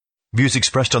Views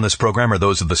expressed on this program are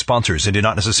those of the sponsors and do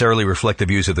not necessarily reflect the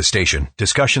views of the station.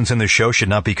 Discussions in this show should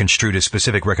not be construed as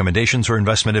specific recommendations or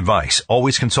investment advice.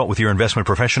 Always consult with your investment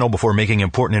professional before making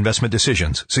important investment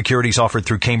decisions. Securities offered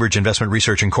through Cambridge Investment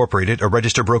Research Incorporated, a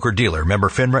registered broker-dealer, member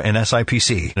FINRA and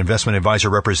SIPC. Investment advisor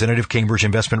representative, Cambridge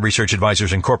Investment Research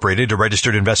Advisors Incorporated, a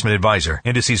registered investment advisor.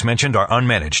 Indices mentioned are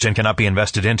unmanaged and cannot be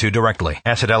invested into directly.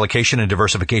 Asset allocation and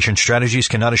diversification strategies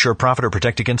cannot assure profit or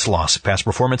protect against loss. Past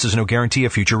performance is no guarantee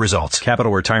of future results.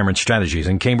 Capital Retirement Strategies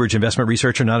and Cambridge Investment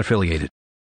Research are not affiliated.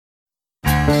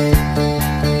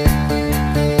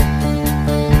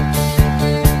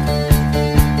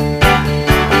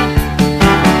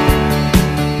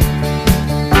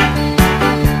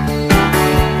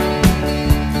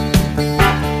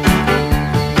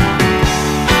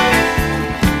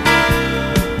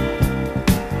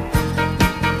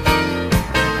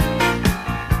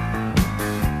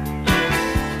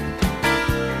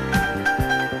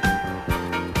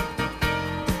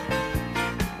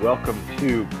 Welcome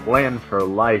to Plan for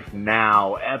Life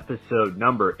Now, episode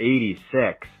number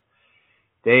 86.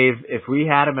 Dave, if we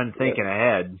hadn't been thinking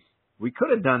ahead, we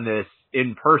could have done this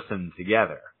in person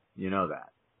together. You know that.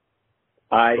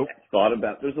 I thought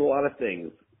about, there's a lot of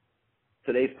things.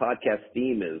 Today's podcast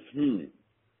theme is,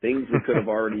 things we could have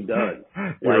already done.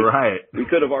 You're right. We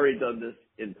could have already done this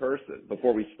in person.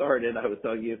 Before we started, I was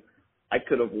telling you, I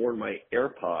could have worn my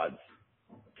AirPods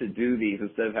to do these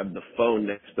instead of having the phone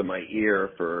next to my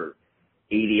ear for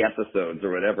 80 episodes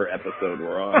or whatever episode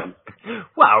we're on.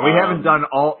 Wow, we haven't done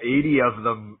all 80 of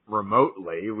them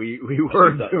remotely. We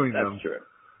were doing them. That's true.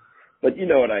 But you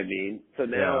know what I mean. So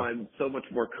now I'm so much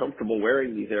more comfortable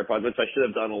wearing these AirPods, which I should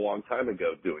have done a long time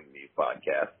ago doing these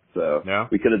podcasts. So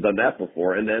we could have done that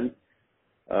before. And then,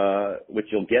 which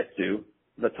you'll get to,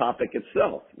 the topic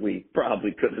itself, we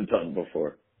probably could have done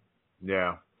before.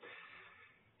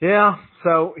 Yeah,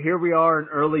 so here we are in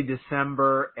early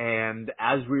December, and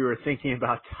as we were thinking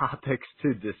about topics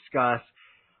to discuss,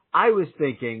 I was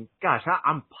thinking, gosh,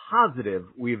 I'm positive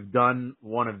we've done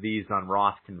one of these on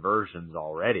Roth conversions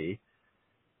already,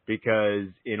 because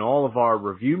in all of our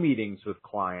review meetings with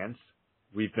clients,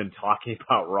 we've been talking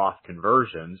about Roth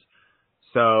conversions.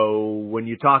 So when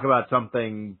you talk about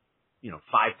something, 5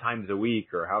 times a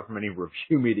week or however many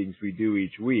review meetings we do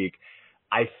each week,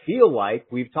 I feel like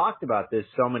we've talked about this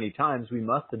so many times, we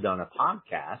must have done a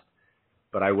podcast.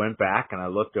 But I went back and I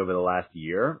looked over the last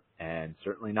year, and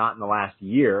certainly not in the last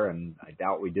year, and I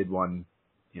doubt we did one,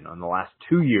 in the last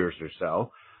 2 years or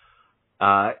so.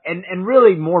 And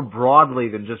really more broadly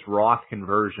than just Roth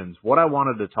conversions, what I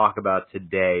wanted to talk about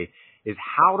today is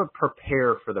how to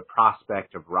prepare for the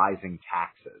prospect of rising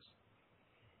taxes.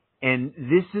 And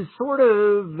this is sort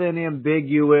of an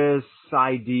ambiguous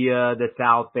idea that's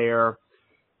out there.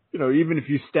 Even if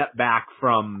you step back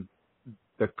from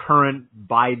the current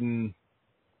Biden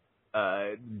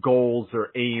goals or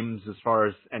aims as far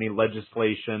as any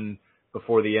legislation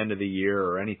before the end of the year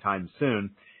or anytime soon,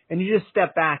 and you just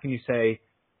step back and you say,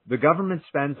 the government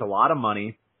spends a lot of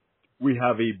money. We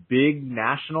have a big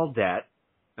national debt.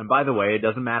 And by the way, it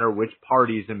doesn't matter which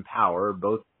party's in power.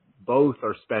 Both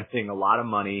are spending a lot of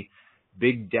money,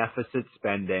 big deficit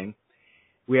spending.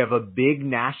 We have a big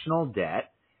national debt.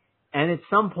 And at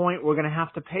some point, we're going to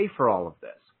have to pay for all of this.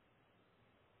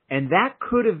 And that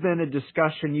could have been a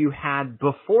discussion you had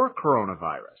before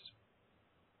coronavirus.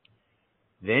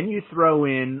 Then you throw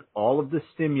in all of the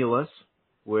stimulus,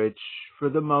 which for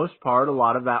the most part, a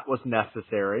lot of that was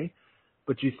necessary.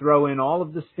 But you throw in all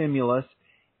of the stimulus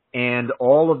and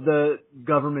all of the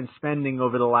government spending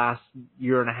over the last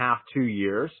year and a half, 2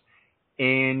 years.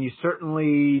 And you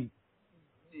certainly,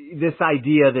 this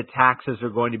idea that taxes are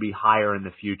going to be higher in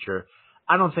the future,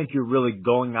 I don't think you're really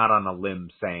going out on a limb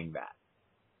saying that.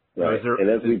 Right. And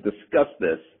as we've discussed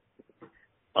this,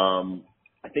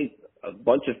 I think a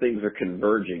bunch of things are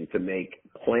converging to make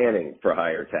planning for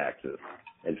higher taxes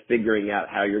and figuring out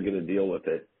how you're going to deal with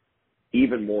it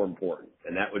even more important.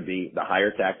 And that would be the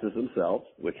higher taxes themselves,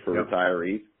 which for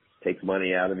retirees takes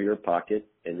money out of your pocket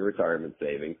and your retirement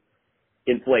savings.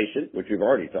 Inflation, which we've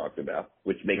already talked about,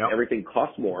 which makes everything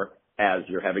cost more as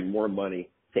you're having more money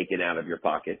taken out of your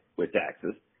pocket with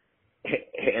taxes,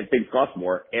 and things cost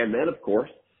more. And then, of course,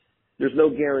 there's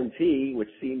no guarantee, which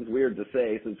seems weird to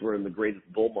say since we're in the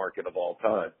greatest bull market of all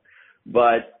time.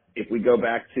 But if we go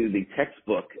back to the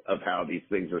textbook of how these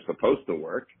things are supposed to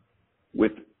work,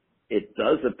 it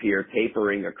does appear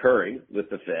tapering occurring with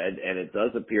the Fed, and it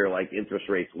does appear like interest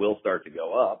rates will start to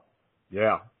go up.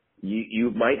 Yeah. You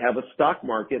might have a stock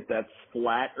market that's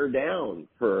flat or down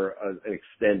for an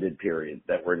extended period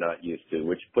that we're not used to,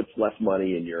 which puts less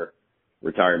money in your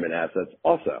retirement assets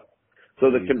also.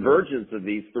 So the convergence of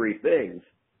these three things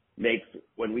makes,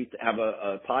 when we have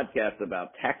a podcast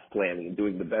about tax planning and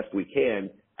doing the best we can,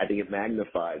 I think it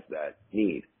magnifies that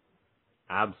need.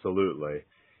 Absolutely.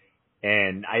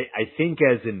 And I think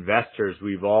as investors,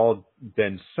 we've all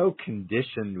been so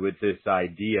conditioned with this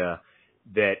idea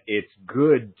that it's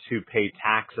good to pay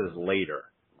taxes later.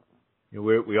 You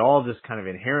know, we all just kind of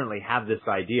inherently have this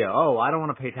idea, oh, I don't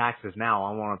want to pay taxes now,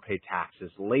 I want to pay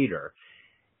taxes later.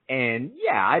 And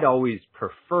yeah, I'd always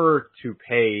prefer to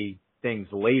pay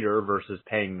things later versus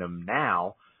paying them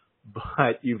now,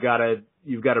 but you've got to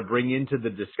bring into the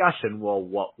discussion, well,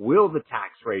 what will the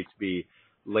tax rates be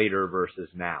later versus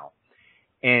now?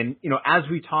 And, you know, as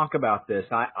we talk about this,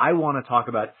 I want to talk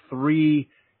about three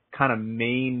kind of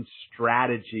main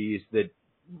strategies that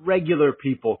regular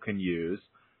people can use.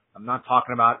 I'm not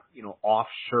talking about, you know,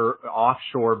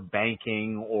 offshore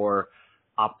banking or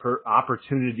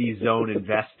opportunity zone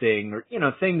investing or, you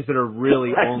know, things that are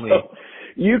really only.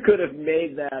 You could have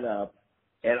made that up,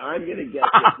 and I'm going to guess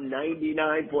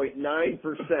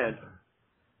 99.9%.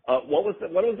 What was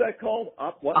that called?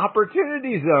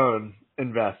 Opportunity zone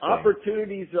investing.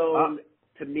 Opportunity zone,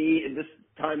 to me, in this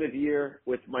time of year,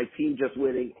 with my team just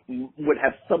winning, would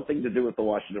have something to do with the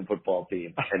Washington football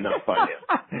team and not finance.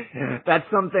 That's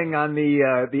something on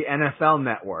the NFL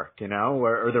network, you know,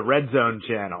 or the Red Zone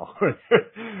channel.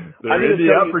 They're in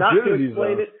the opportunity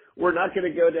zone. We're not going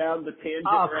to go down the tangent.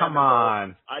 Oh, come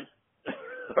on.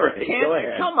 All right, go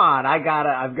ahead. Come on, I've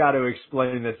got to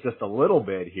explain this just a little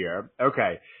bit here.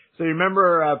 Okay. So you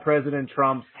remember President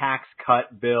Trump's tax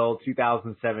cut bill,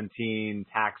 2017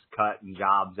 Tax Cut and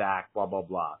Jobs Act, blah, blah,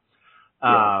 blah.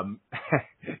 Yeah.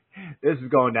 This is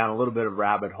going down a little bit of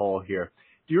rabbit hole here.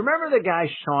 Do you remember the guy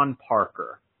Sean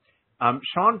Parker?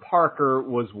 Sean Parker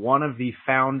was one of the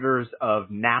founders of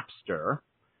Napster.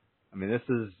 I mean, this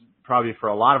is probably for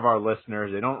a lot of our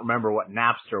listeners, they don't remember what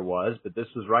Napster was, but this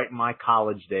was right in my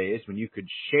college days when you could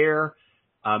share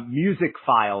music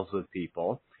files with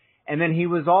people. And then he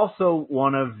was also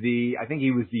I think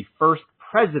he was the first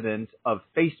president of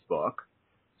Facebook.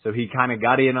 So he kind of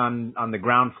got in on the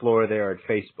ground floor there at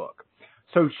Facebook.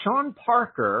 So Sean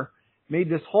Parker made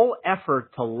this whole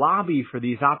effort to lobby for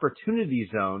these opportunity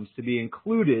zones to be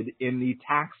included in the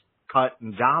Tax Cut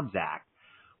and Jobs Act,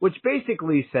 which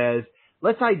basically says,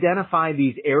 let's identify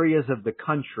these areas of the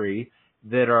country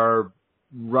that are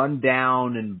run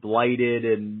down and blighted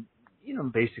and, you know,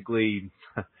 basically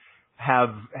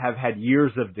have had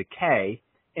years of decay.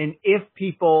 And if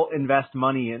people invest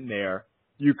money in there,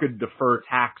 you could defer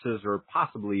taxes or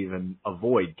possibly even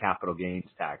avoid capital gains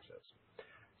taxes.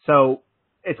 So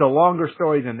it's a longer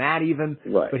story than that even,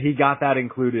 right. But he got that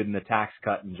included in the Tax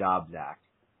Cut and Jobs Act.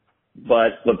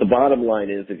 But the bottom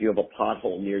line is, if you have a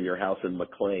pothole near your house in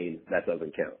McLean, that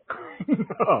doesn't count.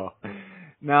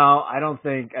 No, I don't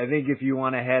think. I think if you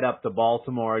want to head up to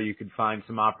Baltimore, you could find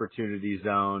some opportunity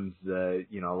zones.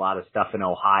 You know, a lot of stuff in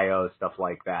Ohio, stuff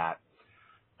like that.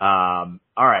 All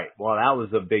right. Well, that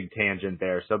was a big tangent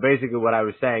there. So basically, what I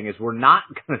was saying is, we're not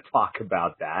going to talk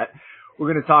about that.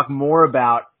 We're going to talk more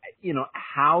about, you know,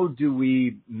 how do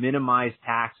we minimize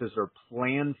taxes or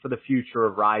plan for the future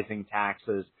of rising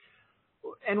taxes.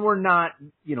 And we're not,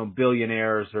 you know,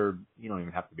 billionaires, or you don't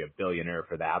even have to be a billionaire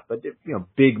for that, but, you know,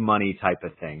 big money type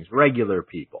of things, regular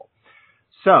people.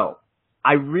 So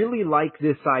I really like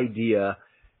this idea,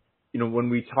 you know, when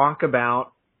we talk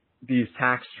about these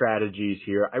tax strategies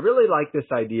here, I really like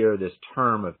this idea or this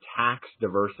term of tax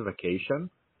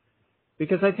diversification,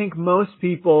 because I think most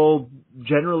people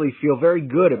generally feel very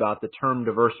good about the term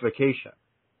diversification.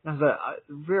 It has a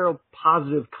very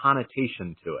positive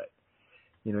connotation to it.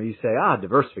 You know, you say,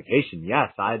 diversification.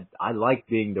 Yes, I like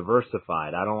being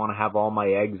diversified. I don't want to have all my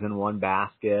eggs in one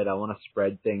basket. I want to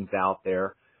spread things out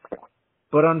there.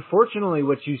 But unfortunately,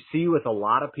 what you see with a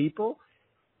lot of people,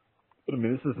 I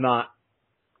mean, this is not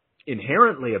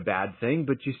inherently a bad thing,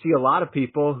 but you see a lot of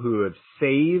people who have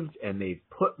saved and they've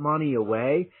put money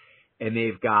away and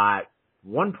they've got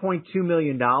 $1.2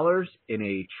 million in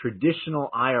a traditional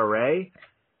IRA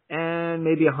and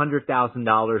maybe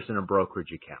 $100,000 in a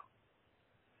brokerage account.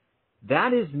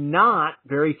 That is not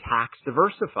very tax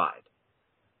diversified,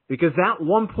 because that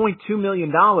 $1.2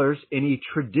 million in a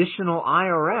traditional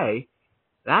IRA,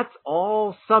 that's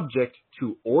all subject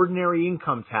to ordinary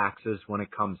income taxes when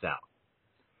it comes out.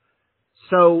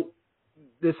 So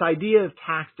this idea of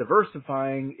tax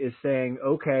diversifying is saying,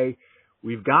 okay,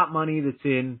 we've got money that's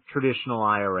in traditional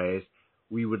IRAs.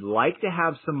 We would like to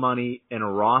have some money in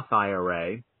a Roth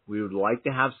IRA. We would like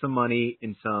to have some money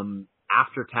in some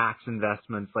after-tax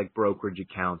investments like brokerage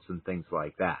accounts and things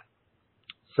like that.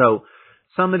 So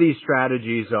some of these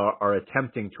strategies are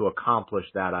attempting to accomplish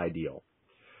that ideal.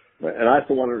 And I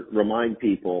also want to remind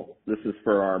people, this is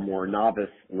for our more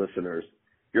novice listeners,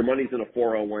 your money's in a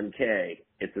 401k,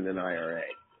 it's in an IRA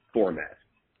format.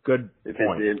 Good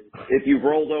point. If you've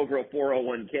rolled over a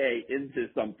 401k into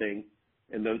something,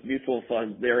 and those mutual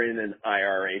funds, they're in an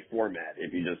IRA format.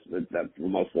 That's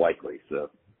most likely. So,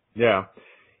 yeah.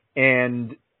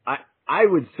 And I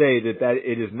would say that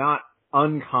it is not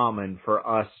uncommon for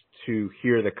us to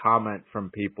hear the comment from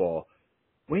people,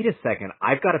 wait a second,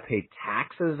 I've got to pay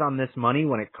taxes on this money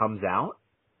when it comes out?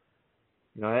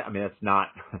 You know, I mean, it's not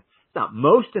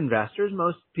most investors.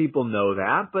 Most people know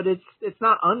that, but it's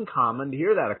not uncommon to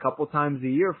hear that a couple times a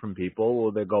year from people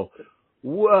where they go,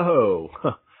 whoa,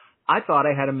 I thought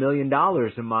I had $1 million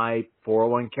in my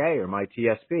 401k or my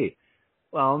TSP.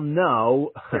 Well,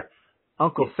 no,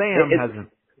 Uncle Sam hasn't.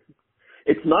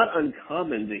 It's not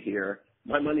uncommon to hear,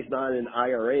 my money's not in an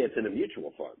IRA, it's in a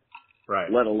mutual fund.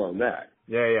 Right. Let alone that.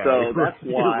 Yeah. So that's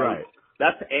why, right.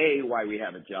 That's A, why we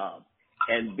have a job.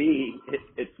 And B,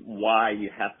 it's why you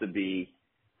have to be,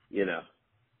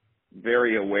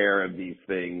 very aware of these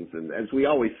things. And as we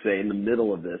always say, in the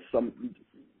middle of this,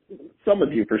 some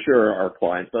of you for sure are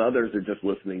clients, but others are just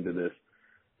listening to this.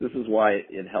 This is why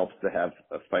it helps to have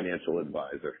a financial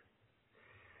advisor.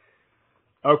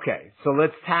 Okay, so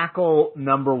let's tackle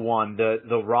number one,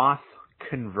 the Roth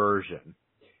conversion.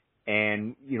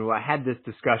 And, I had this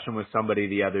discussion with somebody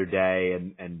the other day,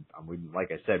 and we,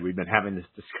 like I said, we've been having this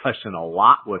discussion a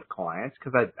lot with clients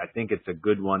because I think it's a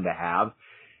good one to have.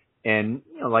 And,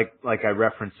 like I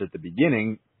referenced at the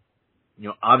beginning,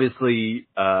 obviously,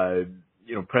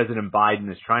 President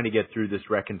Biden is trying to get through this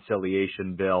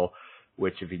reconciliation bill,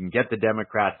 which if he can get the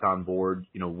Democrats on board,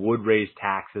 would raise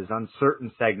taxes on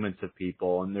certain segments of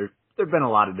people. And there've been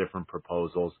a lot of different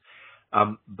proposals.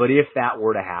 But if that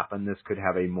were to happen, this could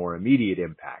have a more immediate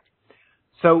impact.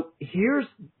 So here's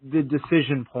the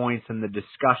decision points and the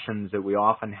discussions that we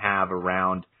often have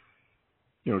around,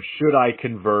 should I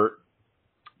convert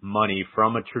money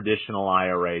from a traditional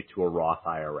IRA to a Roth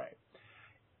IRA?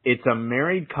 It's a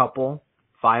married couple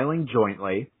filing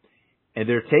jointly, and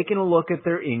they're taking a look at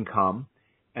their income,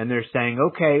 and they're saying,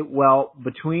 okay, well,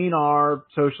 between our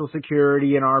Social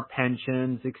Security and our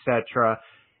pensions, et cetera,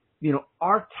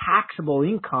 our taxable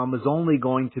income is only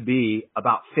going to be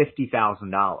about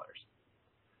 $50,000.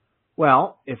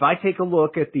 Well, if I take a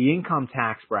look at the income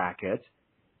tax bracket,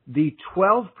 the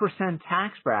 12%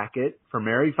 tax bracket for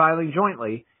married filing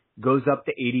jointly goes up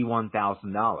to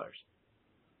 $81,000.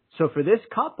 So for this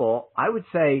couple, I would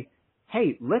say,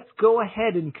 hey, let's go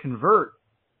ahead and convert,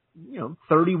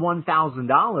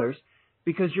 $31,000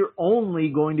 because you're only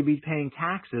going to be paying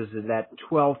taxes at that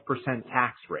 12%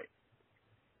 tax rate.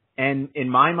 And in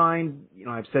my mind,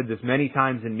 I've said this many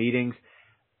times in meetings,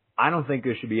 I don't think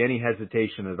there should be any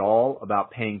hesitation at all about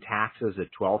paying taxes at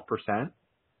 12%.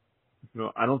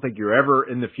 I don't think you're ever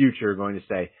in the future going to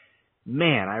say,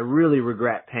 man, I really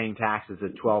regret paying taxes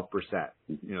at 12%.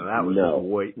 That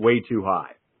was way too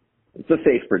high. It's a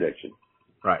safe prediction.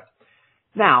 Right.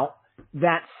 Now,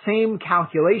 that same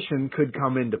calculation could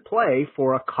come into play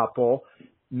for a couple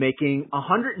making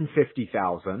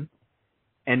 $150,000.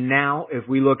 And now if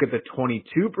we look at the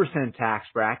 22% tax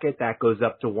bracket, that goes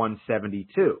up to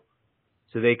 $172,000.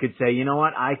 So they could say, you know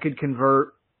what, I could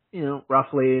convert,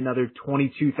 roughly another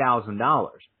 $22,000.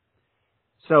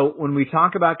 So when we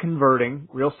talk about converting,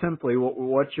 real simply,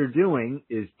 what you're doing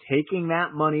is taking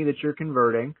that money that you're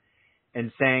converting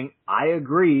and saying, I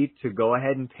agree to go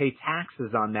ahead and pay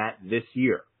taxes on that this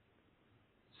year.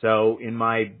 So in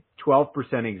my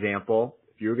 12% example,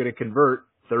 if you're going to convert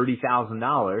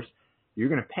 $30,000, you're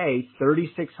going to pay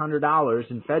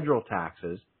 $3,600 in federal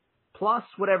taxes, plus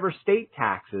whatever state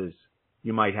taxes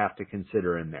you might have to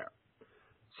consider in there.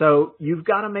 So you've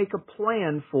got to make a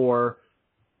plan for,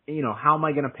 how am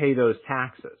I going to pay those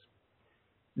taxes?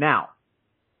 Now,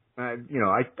 I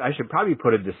should probably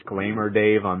put a disclaimer,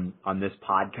 Dave, on this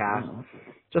podcast,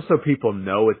 just so people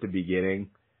know at the beginning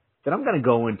that I'm going to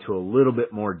go into a little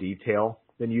bit more detail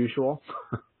than usual.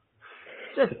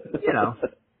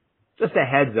 Just a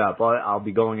heads up. I'll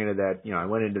be going into that. I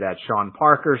went into that Sean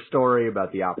Parker story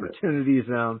about the opportunity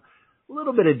zone. A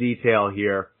little bit of detail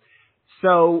here.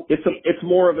 So it's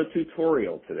more of a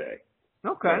tutorial today.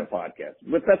 Okay. On a podcast,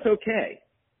 but that's okay.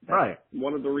 Right.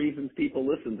 One of the reasons people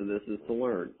listen to this is to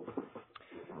learn.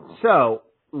 So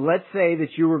let's say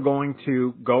that you were going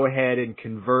to go ahead and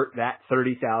convert that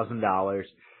 $30,000,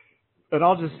 and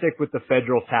I'll just stick with the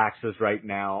federal taxes right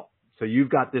now. So you've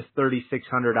got this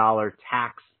 $3,600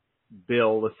 tax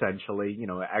bill, essentially,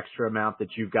 extra amount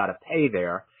that you've got to pay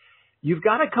there. You've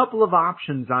got a couple of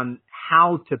options on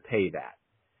how to pay that.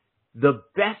 The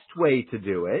best way to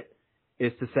do it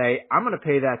is to say, I'm going to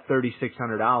pay that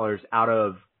 $3,600 out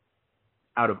of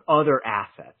other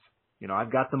assets. You know,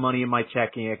 I've got the money in my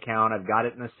checking account. I've got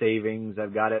it in a savings.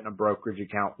 I've got it in a brokerage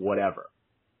account, whatever.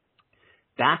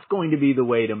 That's going to be the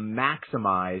way to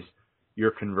maximize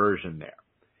your conversion there.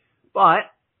 But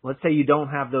let's say you don't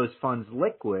have those funds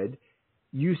liquid,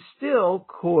 you still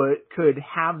could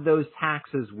have those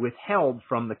taxes withheld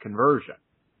from the conversion.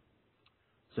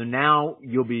 So now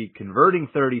you'll be converting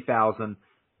 30,000,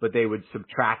 but they would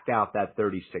subtract out that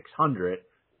 3,600.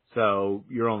 So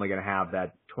you're only going to have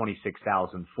that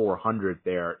 26,400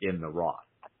 there in the Roth.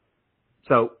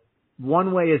 So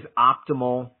one way is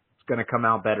optimal. It's going to come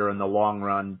out better in the long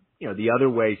run. You know, the other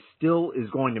way still is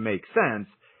going to make sense,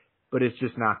 but it's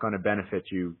just not going to benefit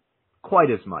you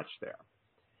quite as much there.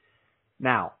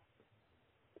 Now,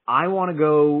 I want to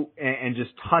go and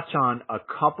just touch on a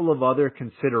couple of other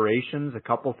considerations, a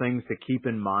couple things to keep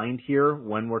in mind here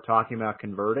when we're talking about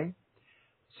converting.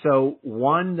 So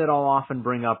one that I'll often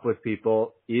bring up with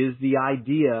people is the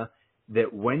idea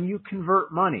that when you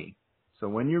convert money, so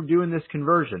when you're doing this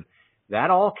conversion, that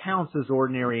all counts as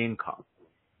ordinary income.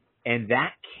 And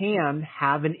that can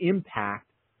have an impact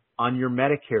on your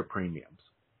Medicare premiums.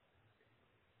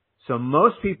 So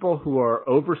most people who are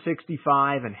over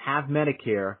 65 and have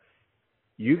Medicare,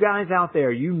 you guys out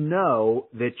there, you know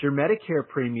that your Medicare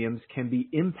premiums can be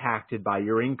impacted by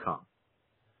your income.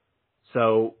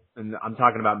 So, and I'm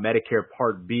talking about Medicare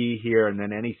Part B here and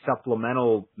then any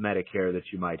supplemental Medicare that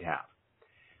you might have.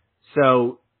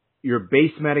 So your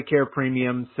base Medicare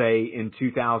premium, say in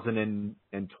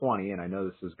 2020, and I know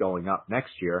this is going up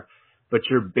next year, but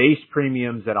your base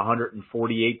premium's at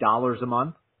 $148 a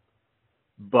month.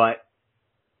 But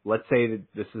let's say that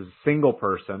this is a single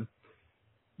person.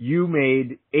 You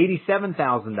made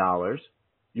 $87,000.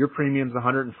 Your premium's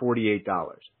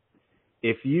 $148.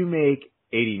 If you make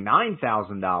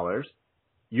 $89,000,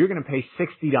 you're going to pay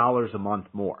 $60 a month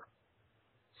more.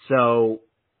 So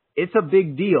it's a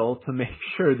big deal to make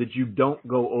sure that you don't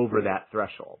go over that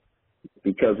threshold.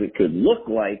 Because it could look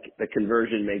like the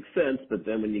conversion makes sense, but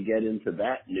then when you get into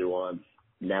that nuance,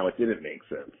 now it didn't make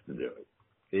sense to do it.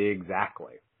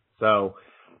 Exactly. So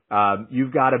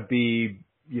you've got to be,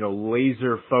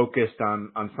 laser focused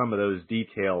on some of those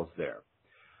details there.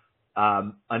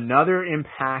 Another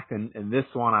impact, and this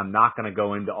one I'm not going to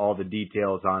go into all the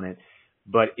details on it,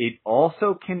 but it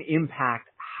also can impact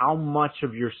how much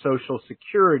of your Social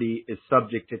Security is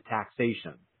subject to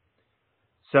taxation.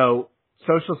 So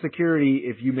Social Security,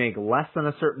 if you make less than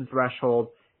a certain threshold,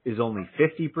 is only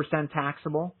 50%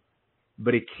 taxable,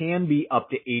 but it can be up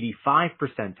to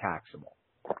 85% taxable.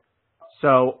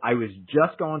 So I was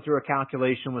just going through a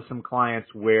calculation with some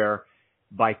clients where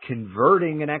by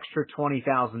converting an extra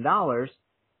 $20,000,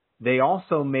 they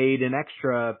also made an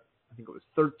extra, I think it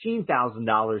was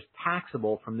 $13,000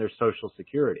 taxable from their Social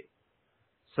Security.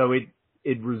 So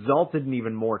it resulted in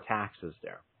even more taxes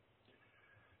there.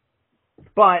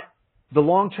 But the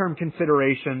long-term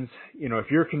considerations, if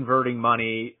you're converting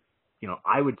money,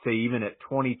 I would say even at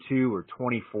 22 or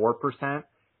 24%,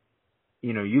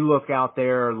 you look out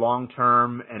there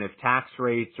long-term, and if tax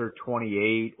rates are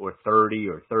 28 or 30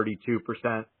 or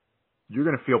 32%, you're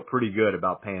going to feel pretty good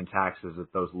about paying taxes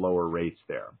at those lower rates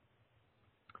there.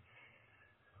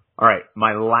 All right,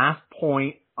 my last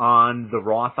point on the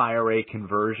Roth IRA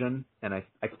conversion, and I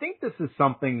think this is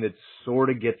something that sort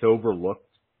of gets overlooked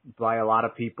by a lot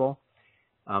of people,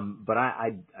 but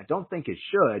I don't think it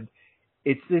should.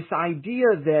 It's this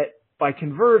idea that by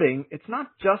converting, it's not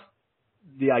just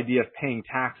the idea of paying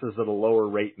taxes at a lower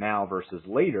rate now versus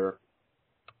later.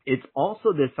 It's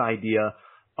also this idea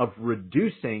of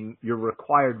reducing your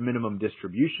required minimum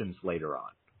distributions later on.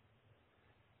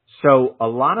 So a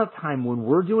lot of time when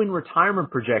we're doing retirement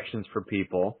projections for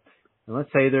people, and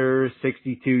let's say they're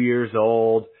 62 years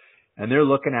old and they're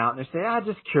looking out and they say,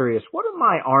 just curious, what are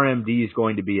my RMDs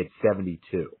going to be at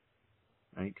 72?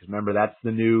 Right? Because remember, that's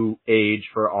the new age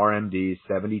for RMDs,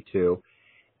 72.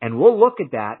 And we'll look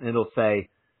at that and it'll say,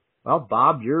 well,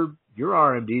 Bob, your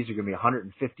RMDs are going to be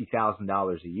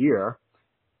 $150,000 a year.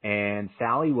 And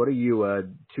Sally, what are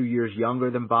you, 2 years younger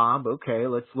than Bob? Okay,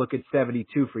 let's look at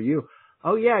 72 for you.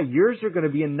 Oh yeah, yours are going to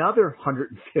be another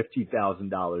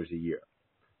 $150,000 a year.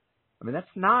 I mean,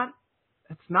 that's not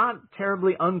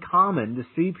terribly uncommon to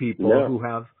see people who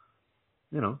have,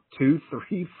 $200,000,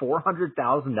 $300,000,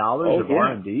 $400,000 of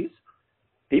RMDs.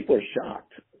 People are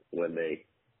shocked when they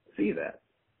see that.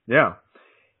 Yeah.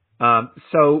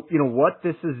 So, what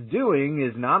this is doing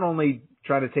is not only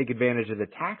trying to take advantage of the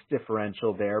tax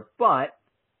differential there, but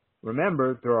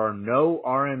remember, there are no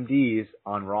RMDs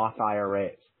on Roth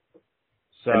IRAs.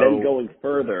 So, and then going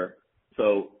further,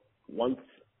 so once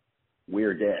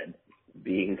we're dead,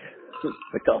 being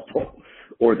the couple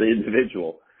or the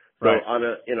individual. So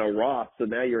Right. in a Roth, so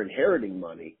now you're inheriting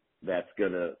money that's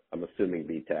gonna, I'm assuming,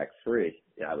 be tax free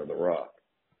out of the Roth.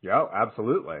 Yeah,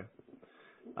 absolutely.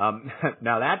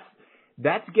 Now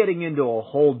that's getting into a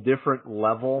whole different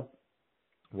level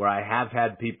where I have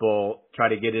had people try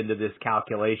to get into this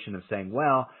calculation of saying,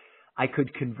 well, I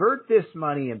could convert this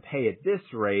money and pay at this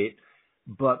rate,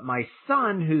 but my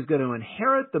son who's going to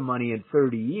inherit the money in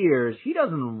 30 years, he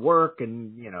doesn't work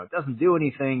and, doesn't do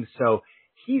anything. So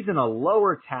he's in a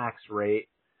lower tax rate.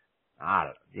 I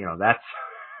don't know,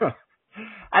 that's,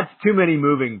 that's too many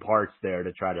moving parts there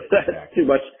to try to protect. That's too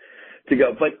much to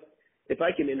go. But if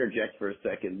I can interject for a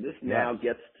second, this now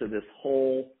gets to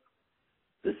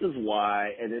this is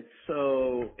why, and it's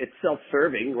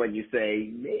self-serving when you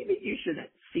say maybe you should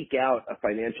seek out a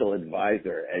financial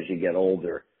advisor as you get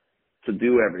older to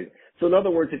do everything. So in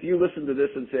other words, if you listen to this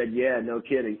and said, yeah, no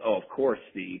kidding. Oh, of course,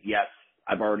 Steve. Yes,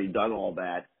 I've already done all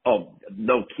that. Oh,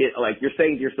 no kid. Like you're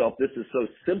saying to yourself, this is so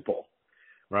simple.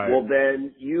 Right. Well,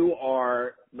 then you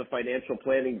are the financial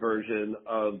planning version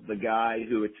of the guy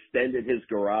who extended his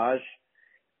garage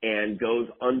and goes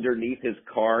underneath his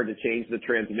car to change the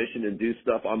transmission and do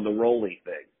stuff on the rolly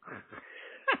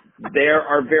thing. There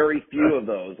are very few of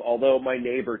those, although my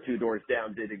neighbor 2 doors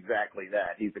down did exactly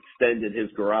that. He's extended his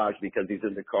garage because he's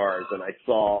into cars, and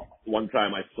one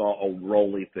time I saw a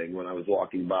rolly thing when I was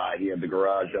walking by. He had the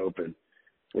garage open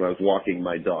when I was walking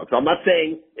my dog. So I'm not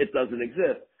saying it doesn't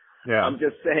exist. Yeah. I'm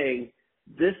just saying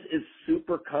this is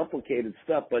super complicated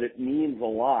stuff, but it means a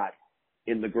lot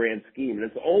in the grand scheme. And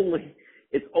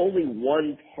it's only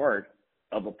one part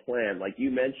of a plan. Like you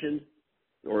mentioned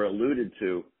or alluded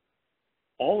to,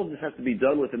 all of this has to be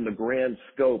done within the grand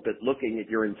scope at looking at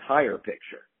your entire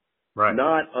picture. Right.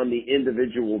 Not on the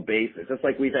individual basis. Just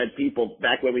like we've had people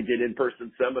back when we did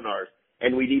in-person seminars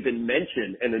and we'd even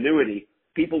mention an annuity,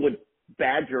 people would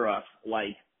badger us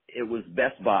like it was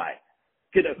Best Buy.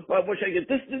 I wish I could get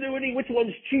this annuity. Which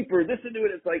one's cheaper? This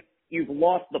annuity. It's like you've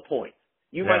lost the point.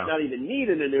 You might not even need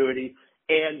an annuity,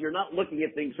 and you're not looking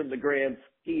at things from the grand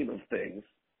scheme of things.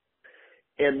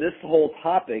 And this whole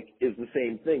topic is the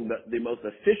same thing. The most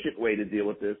efficient way to deal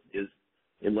with this is,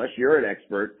 unless you're an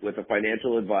expert, with a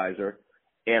financial advisor,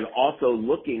 and also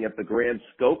looking at the grand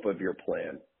scope of your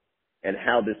plan and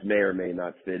how this may or may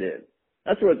not fit in.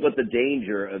 That's what the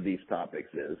danger of these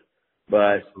topics is.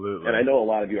 But, absolutely. And I know a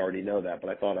lot of you already know that, but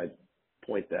I thought I'd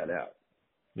point that out.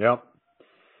 Yep.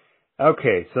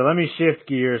 Okay, so let me shift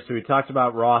gears. So we talked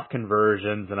about Roth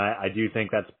conversions, and I do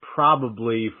think that's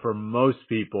probably for most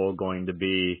people going to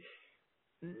be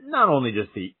not only just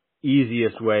the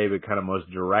easiest way, but kind of most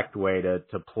direct way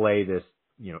to play this,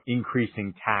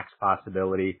 increasing tax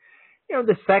possibility.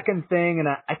 The second thing, and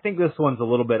I think this one's a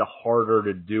little bit harder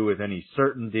to do with any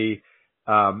certainty,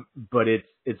 but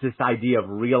it's this idea of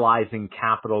realizing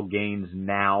capital gains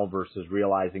now versus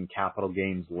realizing capital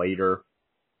gains later.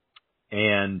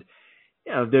 And,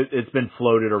 it's been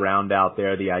floated around out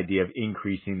there, the idea of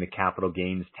increasing the capital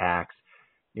gains tax.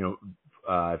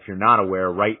 If you're not aware,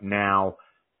 right now,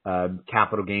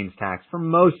 capital gains tax for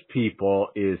most people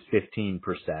is 15%.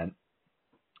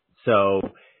 So,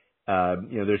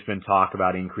 there's been talk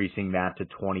about increasing that to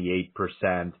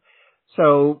 28%.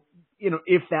 So,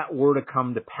 if that were to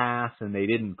come to pass and they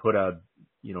didn't put a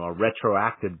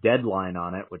retroactive deadline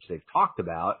on it, which they've talked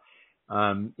about,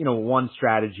 one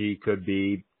strategy could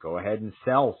be go ahead and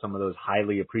sell some of those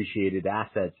highly appreciated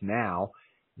assets now,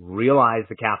 realize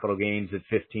the capital gains at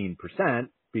 15%,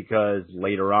 because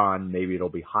later on, maybe it'll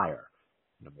be higher.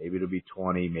 Maybe it'll be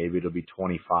 20, maybe it'll be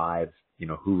 25,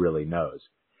 who really knows?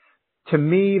 To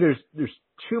me, there's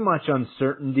too much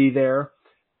uncertainty there,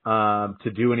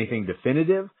 to do anything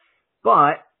definitive,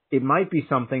 but it might be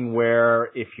something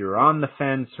where if you're on the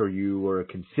fence or you were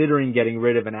considering getting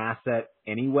rid of an asset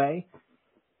anyway,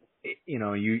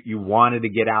 you wanted to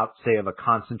get out, say, of a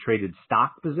concentrated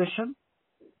stock position.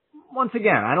 Once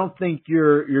again, I don't think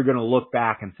you're going to look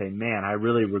back and say, man, I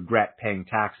really regret paying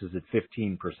taxes at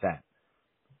 15%.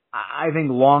 I think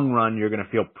long run, you're going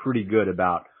to feel pretty good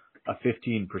about a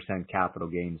 15% capital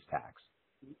gains tax.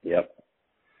 Yep.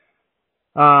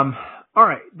 All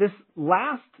right. This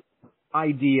last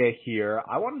idea here,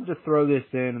 I wanted to throw this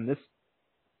in, and this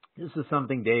is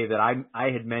something, Dave, that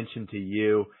I had mentioned to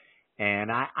you,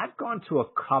 and I've gone to a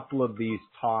couple of these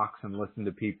talks and listened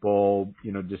to people,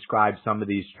 describe some of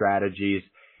these strategies.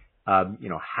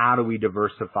 How do we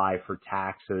diversify for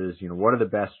taxes? What are the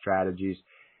best strategies?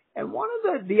 And one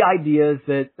of the ideas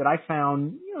that I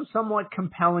found, somewhat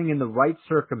compelling in the right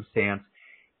circumstance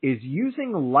is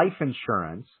using life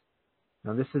insurance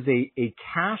Now, this is a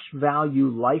cash value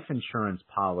life insurance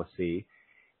policy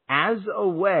as a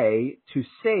way to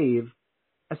save,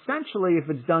 essentially, if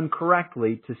it's done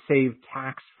correctly, to save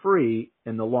tax-free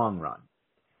in the long run.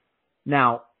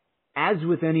 Now, as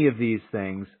with any of these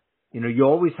things, you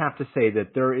always have to say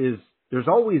that there's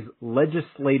always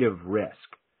legislative risk.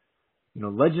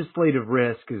 Legislative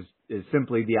risk is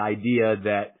simply the idea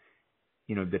that,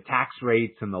 the tax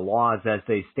rates and the laws as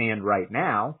they stand right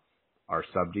now are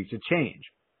subject to change.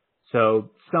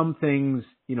 So some things,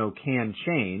 can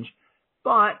change,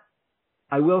 but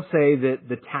I will say that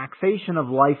the taxation of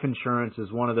life insurance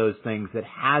is one of those things that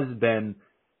has been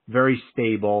very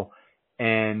stable.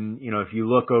 And, if you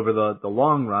look over the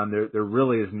long run, there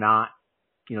really is not,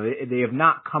 they have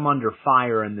not come under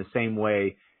fire in the same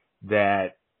way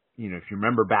that, if you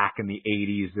remember back in the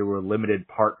 80s, there were limited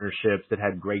partnerships that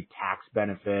had great tax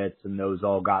benefits and those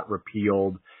all got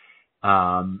repealed.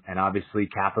 And obviously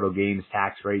capital gains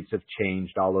tax rates have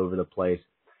changed all over the place.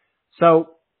 So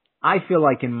I feel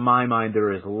like in my mind,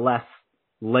 there is less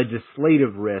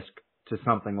legislative risk to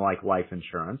something like life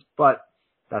insurance, but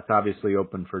that's obviously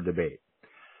open for debate.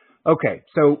 Okay,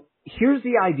 so here's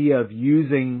the idea of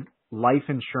using life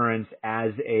insurance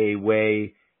as a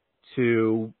way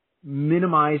to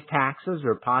minimize taxes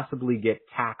or possibly get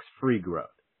tax-free growth.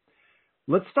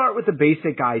 Let's start with the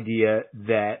basic idea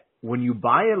that when you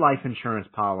buy a life insurance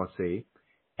policy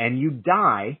and you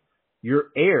die, your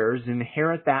heirs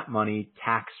inherit that money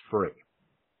tax-free.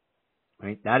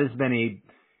 Right? That has been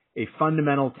a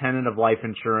fundamental tenet of life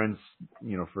insurance,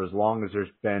 for as long as there's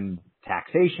been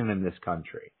taxation in this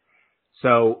country.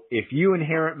 So if you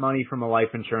inherit money from a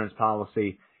life insurance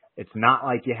policy, it's not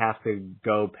like you have to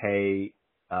go pay,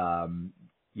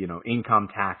 income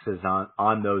taxes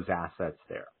on those assets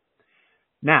there.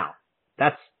 Now,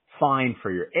 that's fine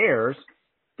for your heirs.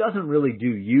 Doesn't really do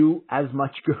you as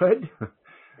much good,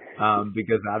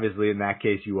 because obviously in that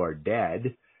case you are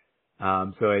dead.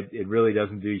 So it really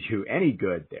doesn't do you any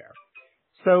good there.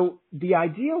 So the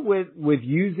idea with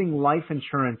using life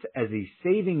insurance as a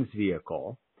savings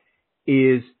vehicle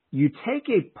is you take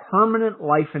a permanent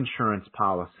life insurance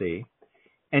policy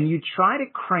and you try to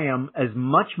cram as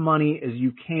much money as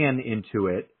you can into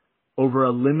it over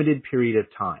a limited period of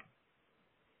time.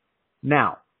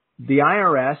 Now, the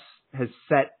IRS has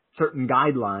set certain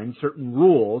guidelines, certain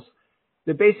rules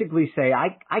that basically say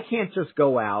I can't just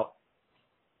go out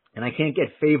and I can't get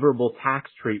favorable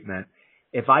tax treatment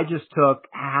if I just took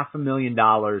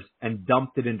 $500,000 and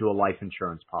dumped it into a life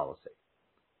insurance policy.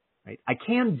 Right? I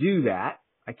can do that.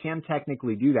 I can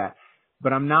technically do that,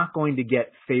 but I'm not going to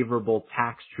get favorable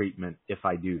tax treatment if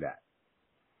I do that.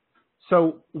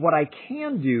 So what I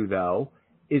can do, though,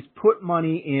 is put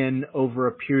money in over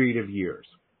a period of years.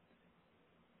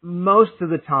 Most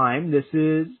of the time, this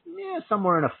is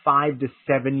somewhere in a 5 to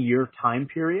 7 year time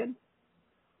period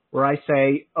where I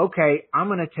say, okay, I'm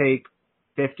going to take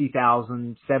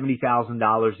 $50,000,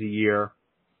 $70,000 a year.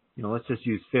 Let's just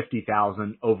use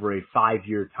 $50,000 over a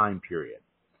 5-year time period.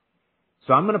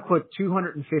 So I'm going to put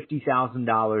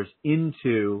 $250,000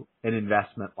 into an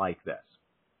investment like this.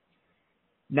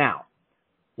 Now,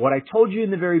 what I told you in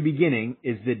the very beginning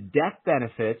is that death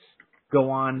benefits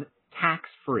go on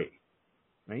tax-free,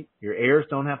 right? Your heirs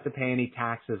don't have to pay any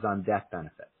taxes on death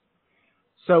benefits.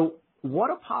 So what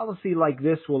a policy like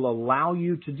this will allow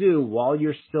you to do while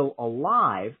you're still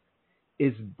alive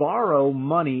is borrow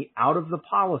money out of the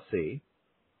policy,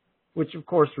 which of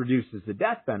course reduces the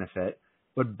death benefit,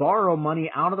 but borrow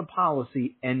money out of the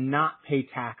policy and not pay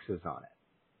taxes on it.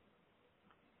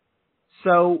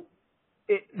 So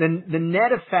the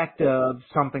net effect of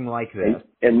something like this.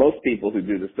 And most people who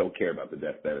do this don't care about the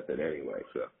death benefit anyway,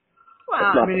 so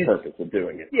that's not the purpose of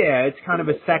doing it. Yeah, it's kind of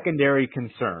a secondary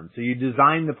concern. So you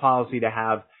design the policy to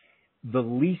have the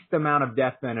least amount of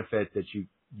death benefit that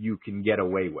you can get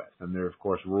away with. And there are, of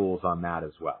course, rules on that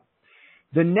as well.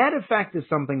 The net effect of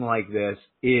something like this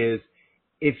is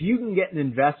if you can get an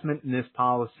investment in this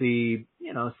policy,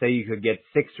 say you could get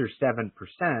 6 or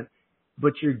 7%,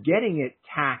 but you're getting it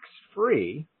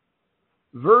tax-free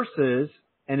versus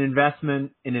an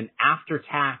investment in an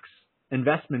after-tax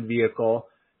investment vehicle,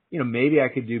 maybe I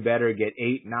could do better, get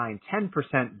 8, 9,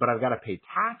 10%, but I've got to pay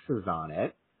taxes on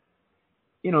it.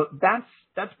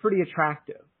 That's pretty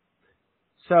attractive.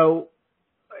 So,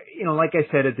 like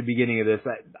I said at the beginning of this,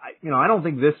 I don't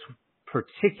think this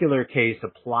particular case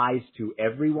applies to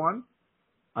everyone.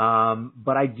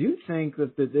 But I do think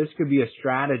that this could be a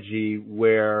strategy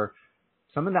where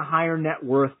some of the higher net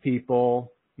worth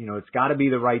people, it's got to be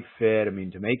the right fit. I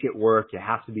mean, to make it work, you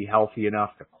have to be healthy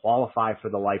enough to qualify for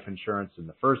the life insurance in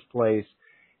the first place.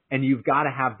 And you've got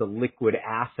to have the liquid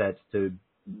assets to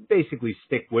basically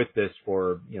stick with this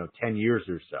for, 10 years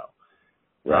or so.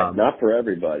 Right. Not for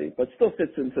everybody, but still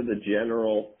fits into the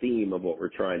general theme of what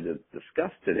we're trying to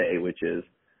discuss today, which is,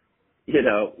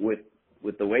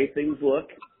 with the way things look,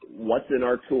 what's in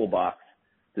our toolbox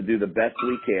to do the best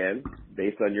we can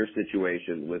based on your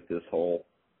situation with this whole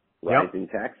rising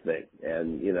tax thing.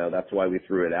 And, that's why we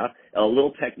threw it out. A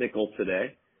little technical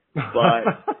today, but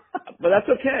that's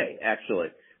okay, actually,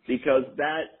 because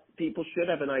people should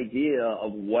have an idea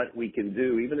of what we can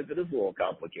do, even if it is a little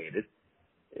complicated.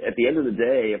 At the end of the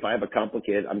day, if I have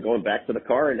I'm going back to the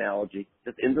car analogy,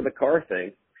 just into the car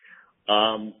thing.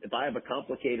 If I have a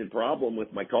complicated problem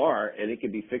with my car and it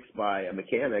can be fixed by a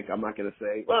mechanic, I'm not going to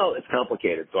say, well, it's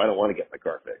complicated, so I don't want to get my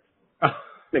car fixed.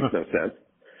 Makes no sense.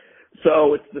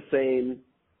 So it's the same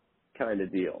kind of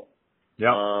deal.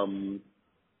 Yeah.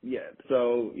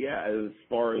 As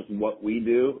far as what we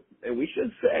do, and we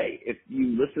should say, if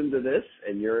you listen to this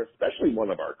and you're especially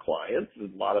one of our clients,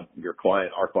 a lot of our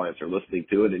clients are listening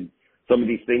to it and some of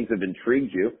these things have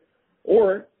intrigued you,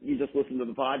 or you just listen to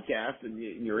the podcast and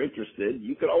you're interested,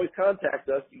 you could always contact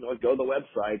us. Go to the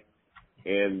website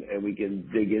and we can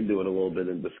dig into it a little bit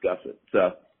and discuss it.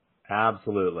 So,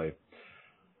 absolutely.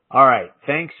 All right.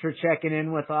 Thanks for checking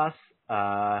in with us.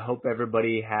 I hope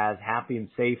everybody has happy and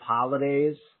safe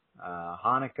holidays,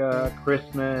 Hanukkah,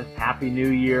 Christmas, Happy New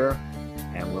Year,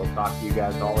 and we'll talk to you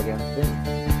guys all again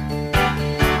soon.